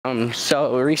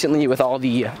So recently, with all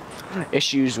the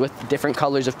issues with different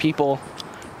colors of people,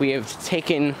 we have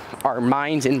taken our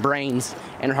minds and brains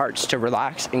and hearts to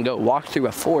relax and go walk through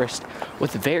a forest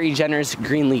with very generous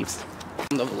green leaves.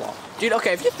 Dude,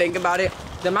 okay, if you think about it,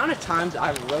 the amount of times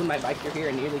I've rode my bike through here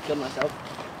and nearly killed myself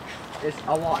is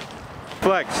a lot.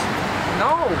 Flex.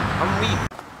 No, I'm weak.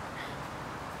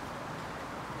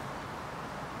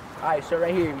 Alright, so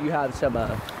right here you have some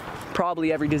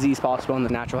probably every disease possible in the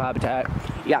natural habitat.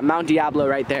 You got Mount Diablo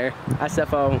right there,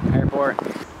 SFO, airport.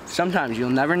 Sometimes you'll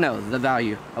never know the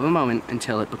value of a moment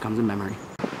until it becomes a memory.